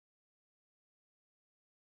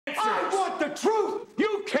want the truth!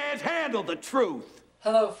 You can't handle the truth!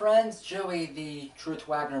 Hello friends, Joey the Truth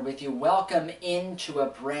Wagner with you. Welcome into a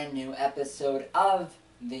brand new episode of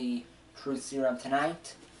the Truth Serum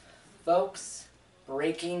tonight. Folks,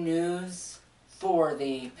 breaking news for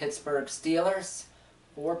the Pittsburgh Steelers.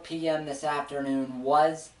 4 p.m. this afternoon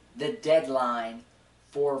was the deadline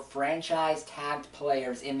for franchise-tagged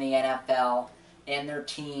players in the NFL and their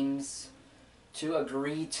teams to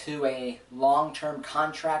agree to a long-term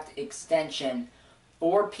contract extension.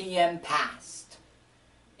 4 p.m. passed,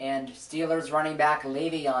 and Steelers running back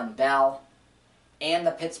Le'Veon Bell and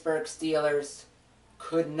the Pittsburgh Steelers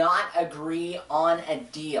could not agree on a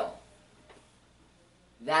deal.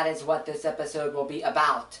 That is what this episode will be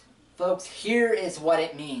about. Folks, here is what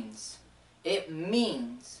it means. It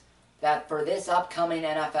means that for this upcoming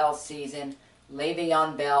NFL season,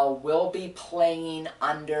 Le'Veon Bell will be playing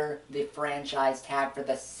under the franchise tag for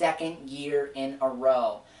the second year in a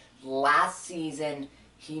row. Last season,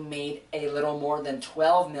 he made a little more than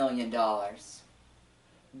 $12 million.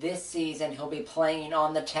 This season, he'll be playing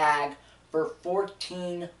on the tag for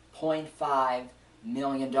 $14.5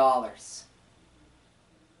 million.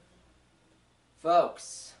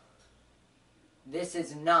 Folks, this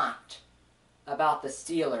is not about the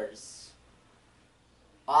Steelers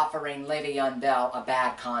offering Le'Veon Bell a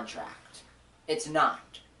bad contract. It's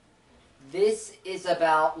not. This is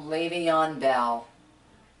about Le'Veon Bell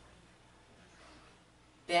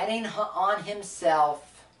betting on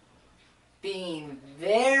himself, being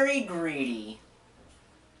very greedy,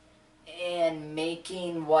 and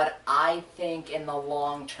making what I think in the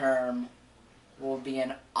long term will be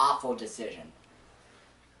an awful decision.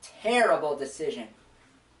 Terrible decision.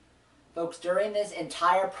 Folks, during this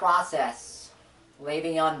entire process,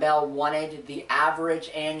 Le'Veon Bell wanted the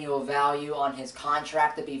average annual value on his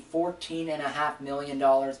contract to be $14.5 million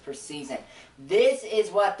per season. This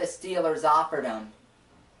is what the Steelers offered him.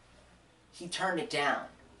 He turned it down.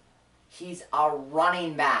 He's a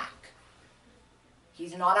running back.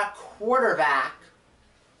 He's not a quarterback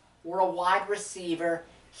or a wide receiver.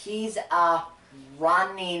 He's a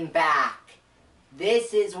running back.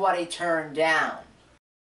 This is what he turned down.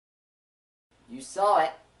 You saw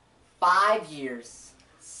it. 5 years,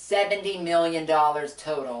 $70 million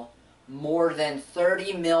total, more than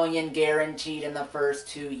 $30 million guaranteed in the first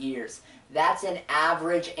 2 years. That's an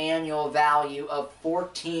average annual value of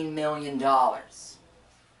 $14 million.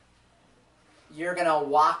 You're going to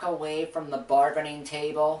walk away from the bargaining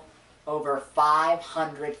table over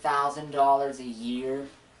 $500,000 a year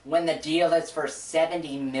when the deal is for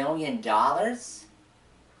 $70 million?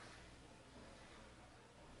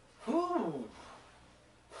 Whew.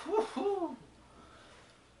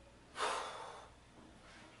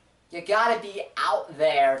 You gotta be out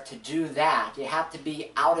there to do that. You have to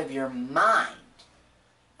be out of your mind.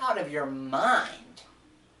 Out of your mind.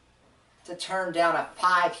 To turn down a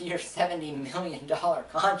 5-year, $70 million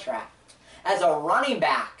contract. As a running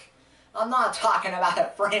back. I'm not talking about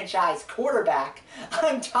a franchise quarterback.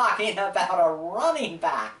 I'm talking about a running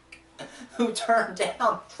back who turned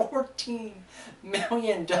down $14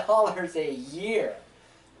 million a year.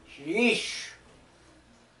 Sheesh.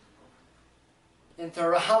 And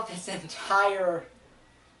throughout this entire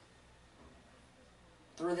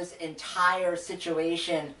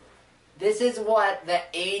situation, this is what the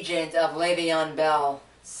agent of Le'Veon Bell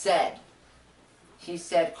said. He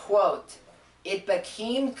said, quote, "It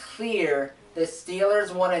became clear the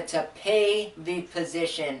Steelers wanted to pay the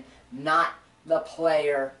position, not the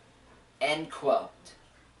player," end quote.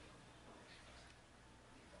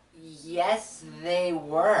 Yes, they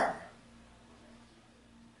were.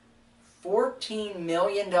 $14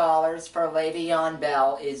 million for Le'Veon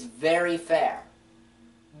Bell is very fair.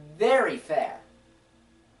 Very fair.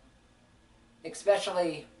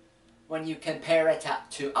 Especially when you compare it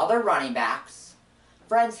to other running backs.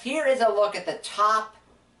 Friends, here is a look at the top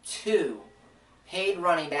 2 paid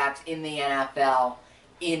running backs in the NFL.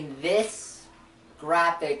 In this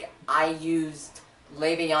graphic, I used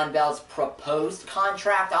Le'Veon Bell's proposed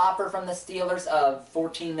contract offer from the Steelers of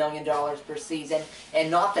 $14 million per season, and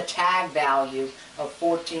not the tag value of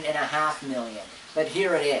 $14.5 million. But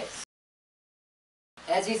here it is.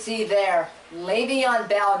 As you see there, Le'Veon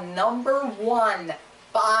Bell, number 1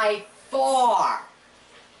 by far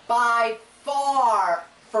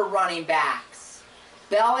for running backs.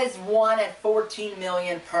 Bell is 1 at $14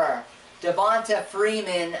 million per. Devonta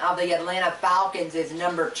Freeman of the Atlanta Falcons is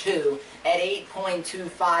number 2 at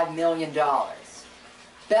 $8.25 million.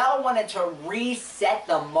 Bell wanted to reset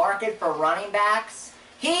the market for running backs.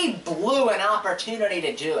 He blew an opportunity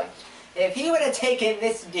to do it. If he would have taken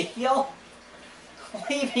this deal,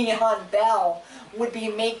 Le'Veon Bell would be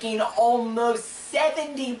making almost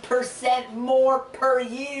 70% more per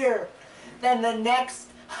year than the next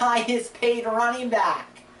highest paid running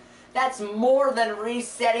back. That's more than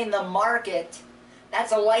resetting the market.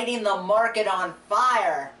 That's lighting the market on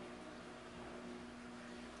fire.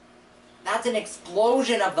 That's an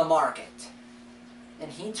explosion of the market. And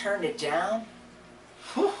he turned it down?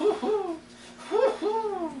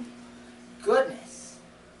 Goodness.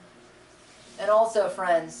 And also,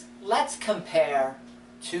 friends, let's compare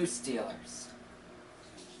two Steelers.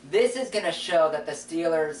 This is going to show that the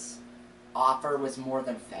Steelers' offer was more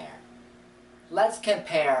than fair. Let's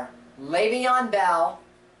compare Le'Veon Bell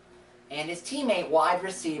and his teammate wide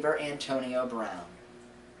receiver Antonio Brown.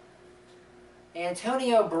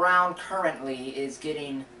 Antonio Brown currently is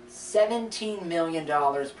getting $17 million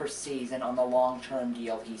per season on the long-term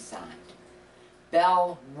deal he signed.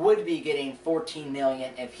 Bell would be getting $14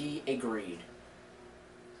 million if he agreed.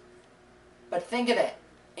 But think of it,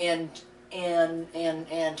 and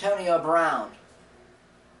Antonio Brown,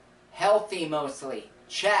 healthy mostly,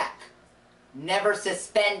 check. Never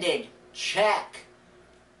suspended, check.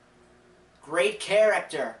 Great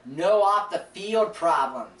character, no off-the-field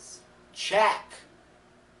problems, check.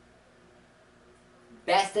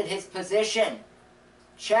 Best at his position,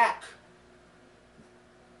 check.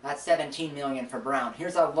 That's $17 million for Brown.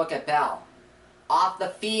 Here's a look at Bell. Off the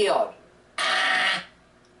field,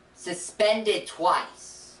 suspended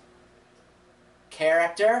twice.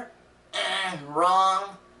 Character,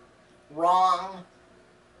 wrong.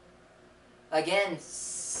 Again,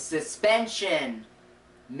 suspension,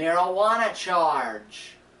 marijuana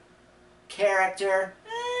charge. Character,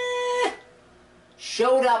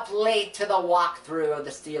 showed up late to the walkthrough of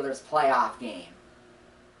the Steelers playoff game.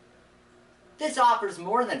 This offer's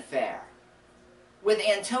more than fair. With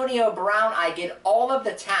Antonio Brown, I get all of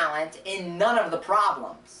the talent and none of the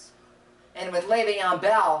problems. And with Le'Veon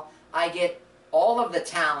Bell, I get all of the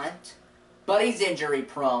talent, but he's injury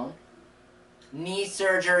prone. Knee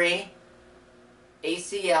surgery,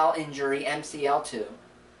 ACL injury, MCL too.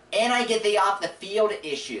 And I get the off-the-field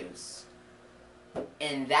issues.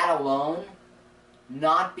 And that alone,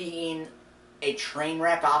 not being a train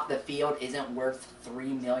wreck off the field, isn't worth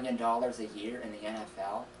 $3 million a year in the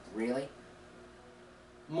NFL? Really?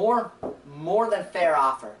 More than fair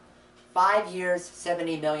offer. 5 years,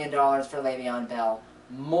 $70 million for Le'Veon Bell.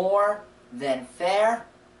 More than fair.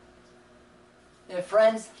 And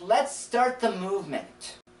friends, let's start the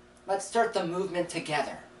movement. Let's start the movement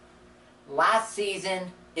together. Last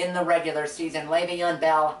season, in the regular season, Le'Veon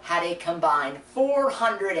Bell had a combined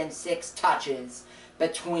 406 touches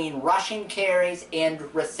between rushing carries and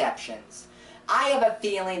receptions. I have a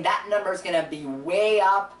feeling that number is going to be way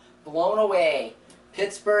up, blown away.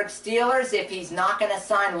 Pittsburgh Steelers, if he's not going to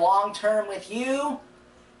sign long-term with you,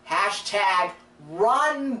 hashtag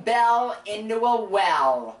run Bell into a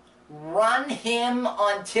well. Run him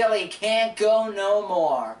until he can't go no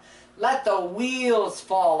more. Let the wheels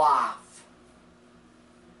fall off.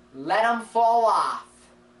 Let them fall off.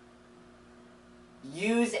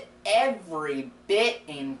 Use every bit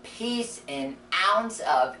and piece and ounce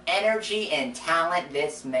of energy and talent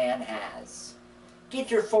this man has. Get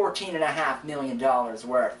your $14.5 million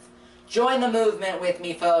worth. Join the movement with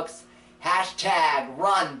me, folks. Hashtag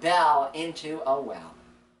run Bell into a well.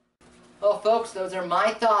 Well, folks, those are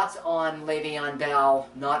my thoughts on Le'Veon Bell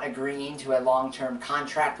not agreeing to a long-term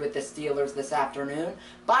contract with the Steelers this afternoon.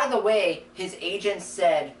 By the way, his agent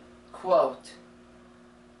said, quote,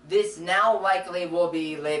 "This now likely will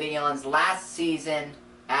be Le'Veon's last season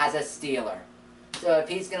as a Steeler. So if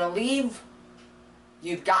he's going to leave,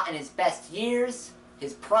 you've gotten his best years,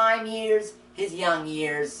 his prime years, his young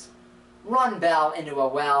years. Run Bell into a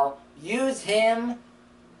well. Use him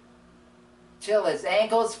till his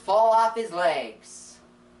ankles fall off his legs.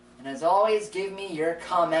 And as always, give me your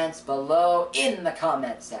comments below in the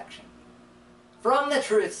comment section. From the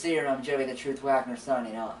Truth Serum, Joey the Truth Wagner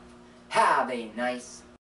signing off. Have a nice